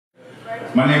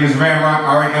My name is RamRock,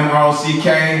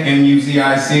 R-A-M-R-O-C-K,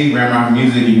 M-U-Z-I-C, RamRock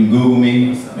Music. You can Google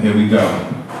me. Here we go.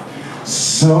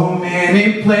 So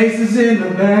many places in the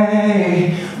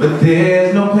Bay, but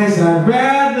there's no place I'd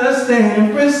rather stay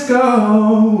than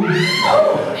Frisco.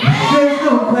 There's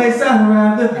no place I'd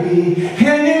rather be,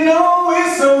 and you know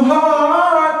it's so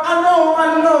hard.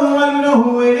 I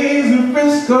know it is in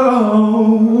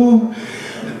Frisco.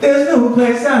 There's no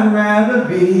place I'd rather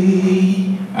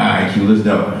be. Alright, Q, let's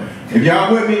go. If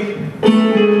y'all with me, I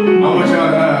want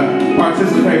y'all to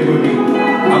participate with me.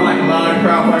 I like a lot of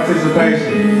crowd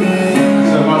participation.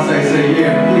 So if I say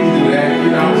yeah, please do that. You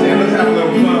know what I'm saying? Let's have a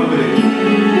little fun with it.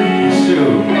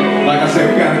 Shoot. Like I said,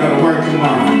 we gotta go to work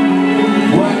tomorrow.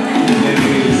 What? Let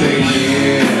me say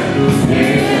yeah.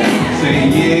 Say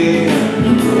yeah.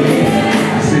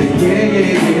 Say yeah.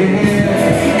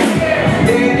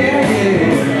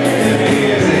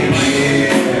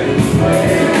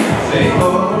 Say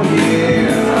oh.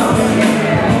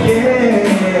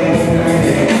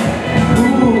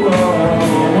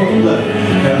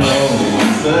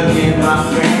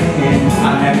 I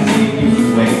haven't seen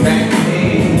you way back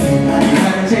then. You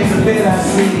haven't changed a bit, I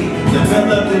see.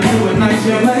 Developed into a nice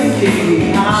young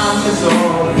lady. I miss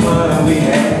all the fun we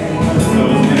had.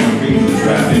 Those memories is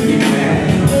driving me mad.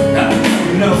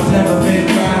 You know it's never been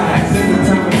right since the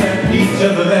time we met each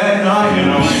other that night. You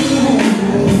know,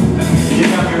 you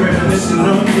got me reminiscing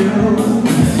on you.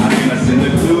 I mean, I send a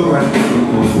clue right through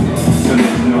to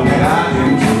let you know that I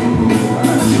am true.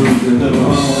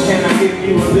 Can I give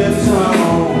you a little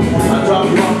tone? I'll drop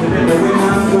you off and everywhere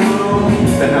I'm going.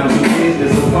 That how some kids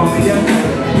that's so funny, yeah.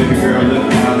 Baby girl,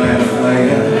 look how that I play.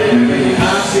 And baby, I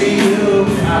see you,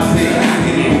 I see you.